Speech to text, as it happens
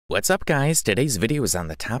What's up, guys? Today's video is on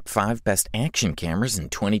the top 5 best action cameras in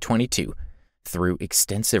 2022. Through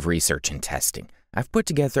extensive research and testing, I've put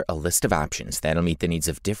together a list of options that'll meet the needs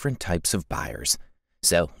of different types of buyers.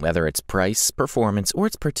 So, whether it's price, performance, or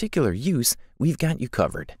its particular use, we've got you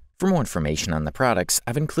covered. For more information on the products,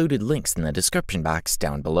 I've included links in the description box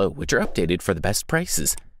down below, which are updated for the best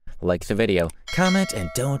prices. Like the video, comment, and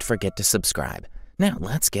don't forget to subscribe. Now,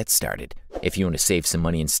 let's get started. If you want to save some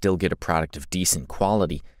money and still get a product of decent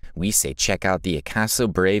quality, we say check out the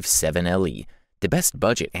Akaso Brave 7LE, the best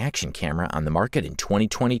budget action camera on the market in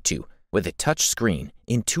 2022, with a touch screen,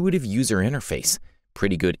 intuitive user interface,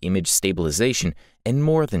 pretty good image stabilization, and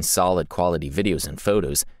more than solid quality videos and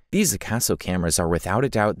photos. These Akaso cameras are without a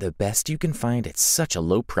doubt the best you can find at such a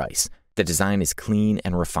low price. The design is clean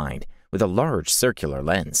and refined, with a large circular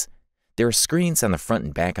lens. There are screens on the front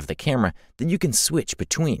and back of the camera that you can switch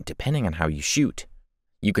between depending on how you shoot.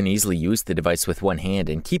 You can easily use the device with one hand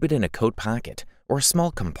and keep it in a coat pocket or a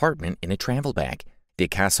small compartment in a travel bag. The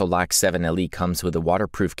Akaso Lock 7LE comes with a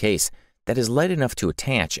waterproof case that is light enough to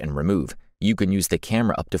attach and remove. You can use the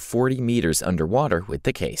camera up to 40 meters underwater with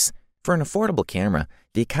the case. For an affordable camera,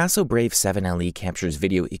 the Akaso Brave 7LE captures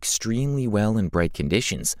video extremely well in bright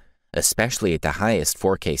conditions, especially at the highest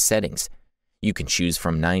 4K settings. You can choose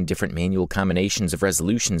from 9 different manual combinations of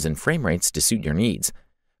resolutions and frame rates to suit your needs,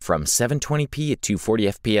 from 720p at 240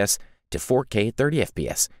 fps to 4K at 30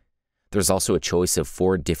 fps. There's also a choice of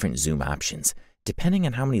 4 different zoom options, depending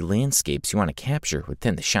on how many landscapes you want to capture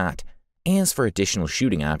within the shot. As for additional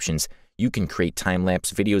shooting options, you can create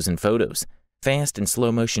time-lapse videos and photos, fast and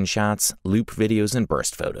slow motion shots, loop videos, and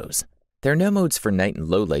burst photos. There are no modes for night and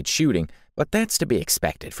low light shooting, but that's to be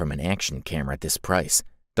expected from an action camera at this price.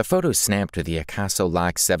 The photos snapped with the Akaso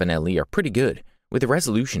Lock 7LE are pretty good, with a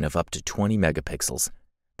resolution of up to 20 megapixels.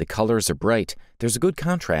 The colors are bright, there's a good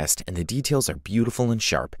contrast, and the details are beautiful and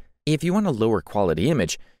sharp. If you want a lower quality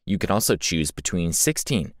image, you can also choose between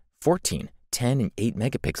 16, 14, 10, and 8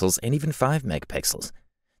 megapixels, and even 5 megapixels.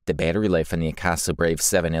 The battery life on the Akaso Brave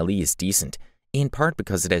 7LE is decent, in part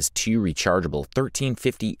because it has 2 rechargeable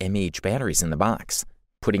 1350 mAh batteries in the box.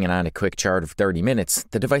 Putting it on a quick charge of 30 minutes,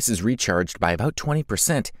 the device is recharged by about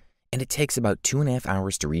 20%, and it takes about 2.5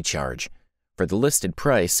 hours to recharge. For the listed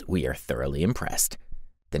price, we are thoroughly impressed.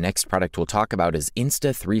 The next product we'll talk about is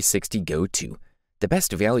Insta360 Go 2, the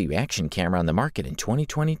best value action camera on the market in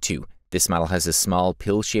 2022. This model has a small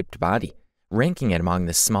pill-shaped body, ranking it among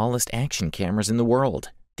the smallest action cameras in the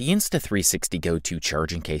world. The Insta360 Go 2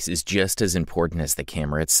 charging case is just as important as the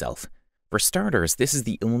camera itself. For starters, this is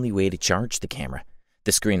the only way to charge the camera.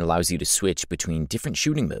 The screen allows you to switch between different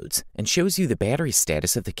shooting modes and shows you the battery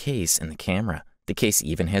status of the case and the camera. The case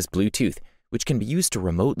even has Bluetooth, which can be used to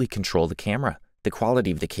remotely control the camera. The quality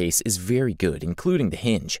of the case is very good, including the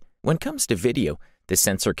hinge. When it comes to video, the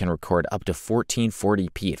sensor can record up to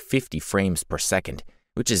 1440p at 50 frames per second,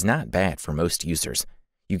 which is not bad for most users.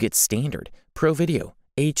 You get standard, pro video,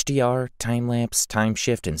 HDR, time-lapse, time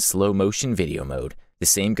shift, and slow motion video mode. The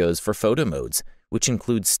same goes for photo modes, which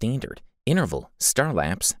include standard, interval, star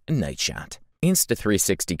lapse, and night shot.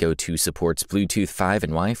 Insta360 Go 2 supports Bluetooth 5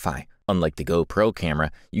 and Wi-Fi. Unlike the GoPro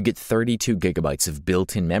camera, you get 32 gigabytes of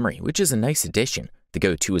built-in memory, which is a nice addition. The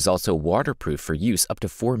Go 2 is also waterproof for use up to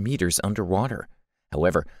 4 meters underwater.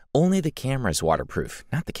 However, only the camera is waterproof,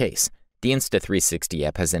 not the case. The Insta360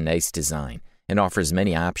 app has a nice design and offers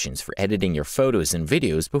many options for editing your photos and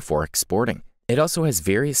videos before exporting. It also has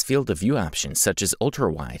various field of view options such as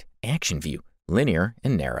ultra-wide, action view, linear,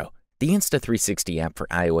 and narrow. The Insta360 app for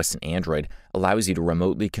iOS and Android allows you to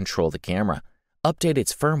remotely control the camera, update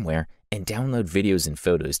its firmware, and download videos and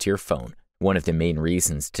photos to your phone. One of the main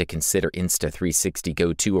reasons to consider Insta360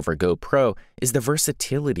 Go 2 over GoPro is the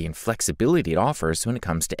versatility and flexibility it offers when it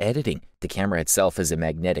comes to editing. The camera itself has a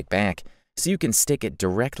magnetic back, so you can stick it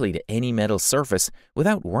directly to any metal surface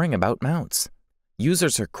without worrying about mounts.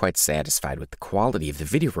 Users are quite satisfied with the quality of the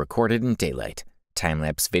video recorded in daylight.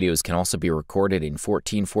 Time-lapse videos can also be recorded in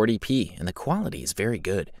 1440p, and the quality is very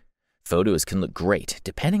good. Photos can look great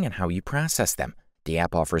depending on how you process them. The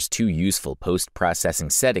app offers 2 useful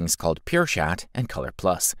post-processing settings called Pure Shot and Color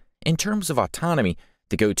Plus. In terms of autonomy,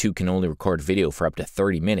 the Go 2 can only record video for up to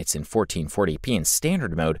 30 minutes in 1440p in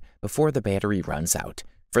standard mode before the battery runs out.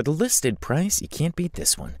 For the listed price, you can't beat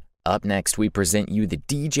this one. Up next, we present you the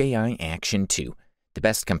DJI Action 2, the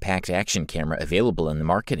best compact action camera available in the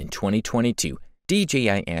market in 2022.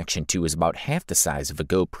 DJI Action 2 is about half the size of a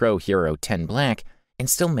GoPro Hero10 Black and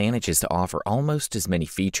still manages to offer almost as many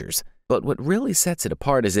features. But what really sets it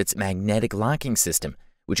apart is its magnetic locking system,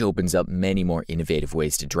 which opens up many more innovative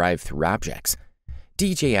ways to drive through objects.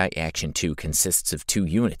 DJI Action 2 consists of 2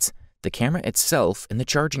 units, the camera itself, and the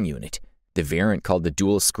charging unit. The variant, called the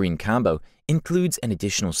dual screen combo, includes an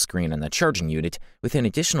additional screen on the charging unit with an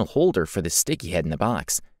additional holder for the sticky head in the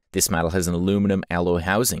box. This model has an aluminum alloy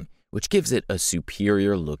housing, which gives it a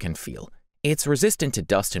superior look and feel. It's resistant to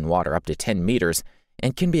dust and water up to 10 meters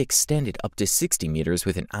and can be extended up to 60 meters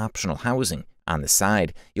with an optional housing. On the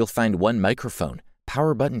side, you'll find one microphone,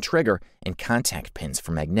 power button trigger, and contact pins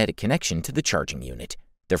for magnetic connection to the charging unit.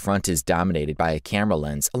 The front is dominated by a camera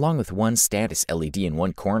lens along with one status LED in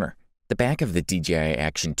one corner. The back of the DJI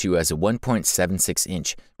Action 2 has a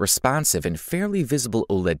 1.76-inch, responsive and fairly visible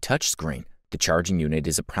OLED touchscreen. The charging unit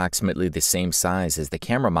is approximately the same size as the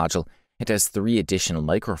camera module. It has 3 additional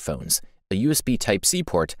microphones, a USB Type-C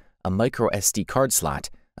port, a micro SD card slot,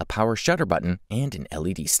 a power shutter button, and an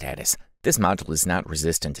LED status. This module is not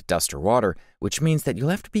resistant to dust or water, which means that you'll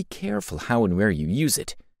have to be careful how and where you use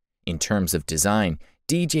it. In terms of design,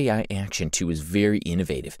 DJI Action 2 is very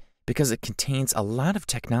innovative because it contains a lot of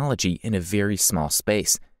technology in a very small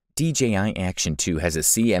space. DJI Action 2 has a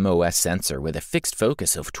CMOS sensor with a fixed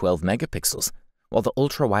focus of 12 megapixels, while the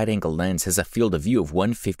ultra-wide-angle lens has a field of view of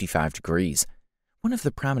 155 degrees. One of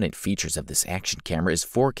the prominent features of this action camera is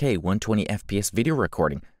 4K 120 FPS video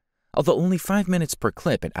recording, although only 5 minutes per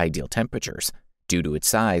clip at ideal temperatures. Due to its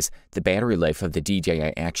size, the battery life of the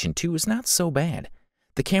DJI Action 2 is not so bad.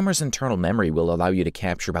 The camera's internal memory will allow you to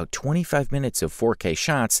capture about 25 minutes of 4K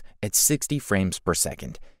shots at 60 frames per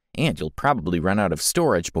second, and you'll probably run out of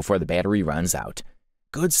storage before the battery runs out.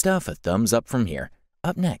 Good stuff, a thumbs up from here.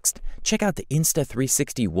 Up next, check out the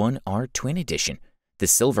Insta360 One R Twin Edition, the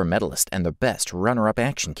silver medalist and the best runner-up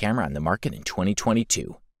action camera on the market in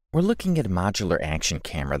 2022. We're looking at a modular action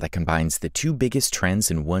camera that combines the 2 biggest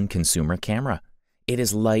trends in one consumer camera. It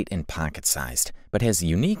is light and pocket-sized, but has a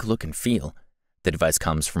unique look and feel. The device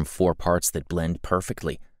comes from 4 parts that blend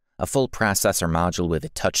perfectly: a full processor module with a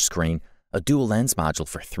touch screen, a dual lens module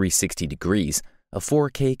for 360 degrees, a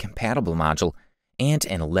 4K compatible module, and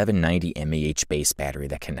an 1190 mAh base battery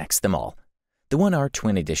that connects them all. The One R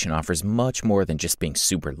Twin Edition offers much more than just being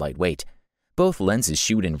super lightweight. Both lenses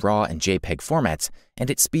shoot in RAW and JPEG formats, and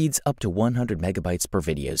it speeds up to 100 megabytes per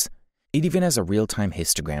videos. It even has a real-time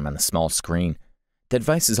histogram on the small screen. The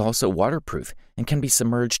device is also waterproof and can be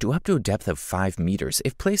submerged to up to a depth of 5 meters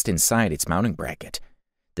if placed inside its mounting bracket.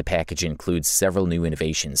 The package includes several new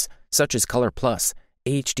innovations, such as Color Plus,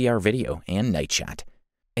 HDR video, and Night Shot.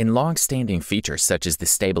 And long-standing features such as the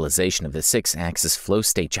stabilization of the 6-axis flow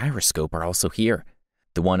state gyroscope are also here.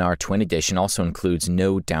 The One R Twin Edition also includes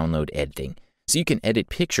no download editing, so you can edit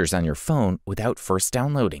pictures on your phone without first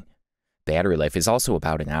downloading. Battery life is also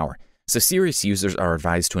about an hour, so serious users are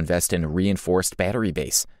advised to invest in a reinforced battery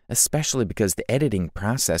base, especially because the editing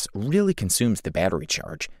process really consumes the battery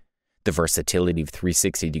charge. The versatility of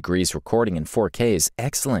 360 degrees recording in 4K is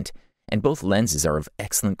excellent, and both lenses are of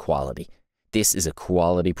excellent quality. This is a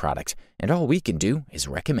quality product, and all we can do is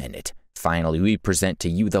recommend it. Finally, we present to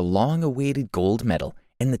you the long-awaited gold medal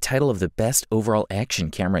and the title of the best overall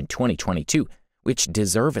action camera in 2022, which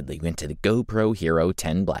deservedly went to the GoPro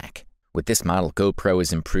Hero10 Black. With this model, GoPro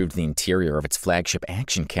has improved the interior of its flagship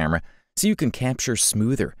action camera so you can capture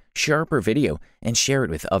smoother, sharper video and share it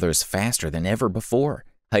with others faster than ever before.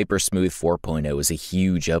 HyperSmooth 4.0 is a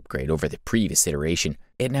huge upgrade over the previous iteration.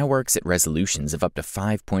 It now works at resolutions of up to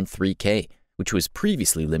 5.3K, which was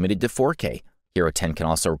previously limited to 4K. Hero 10 can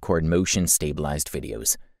also record motion-stabilized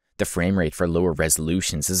videos. The frame rate for lower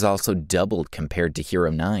resolutions has also doubled compared to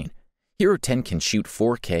Hero 9. Hero 10 can shoot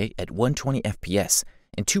 4K at 120 FPS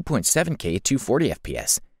and 2.7K at 240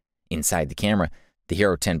 FPS. Inside the camera, the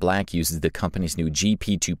Hero 10 Black uses the company's new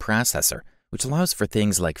GP2 processor, which allows for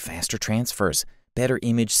things like faster transfers, better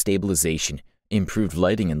image stabilization, improved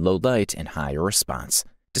lighting in low light, and higher response.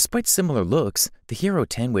 Despite similar looks, the Hero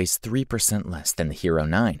 10 weighs 3% less than the Hero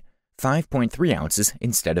 9, 5.3 ounces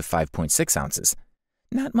instead of 5.6 ounces.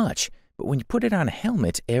 Not much, but when you put it on a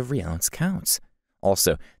helmet, every ounce counts.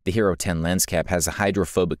 Also, the Hero 10 lens cap has a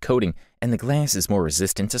hydrophobic coating, and the glass is more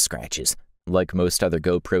resistant to scratches. Like most other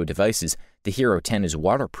GoPro devices, the Hero 10 is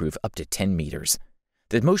waterproof up to 10 meters.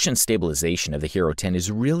 The motion stabilization of the Hero 10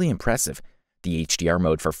 is really impressive. The HDR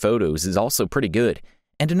mode for photos is also pretty good.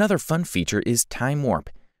 And another fun feature is Time Warp,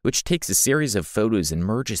 which takes a series of photos and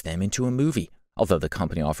merges them into a movie. Although the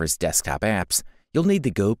company offers desktop apps, you'll need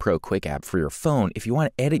the GoPro Quick app for your phone if you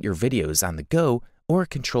want to edit your videos on the go or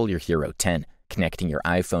control your Hero 10. Connecting your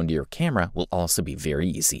iPhone to your camera will also be very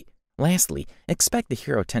easy. Lastly, expect the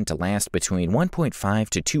Hero 10 to last between 1.5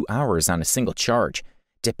 to 2 hours on a single charge,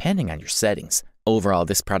 depending on your settings. Overall,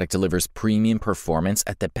 this product delivers premium performance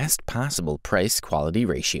at the best possible price-quality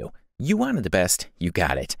ratio. You wanted the best, you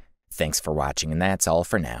got it. Thanks for watching, and that's all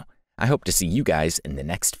for now. I hope to see you guys in the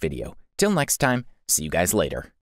next video. Till next time, see you guys later.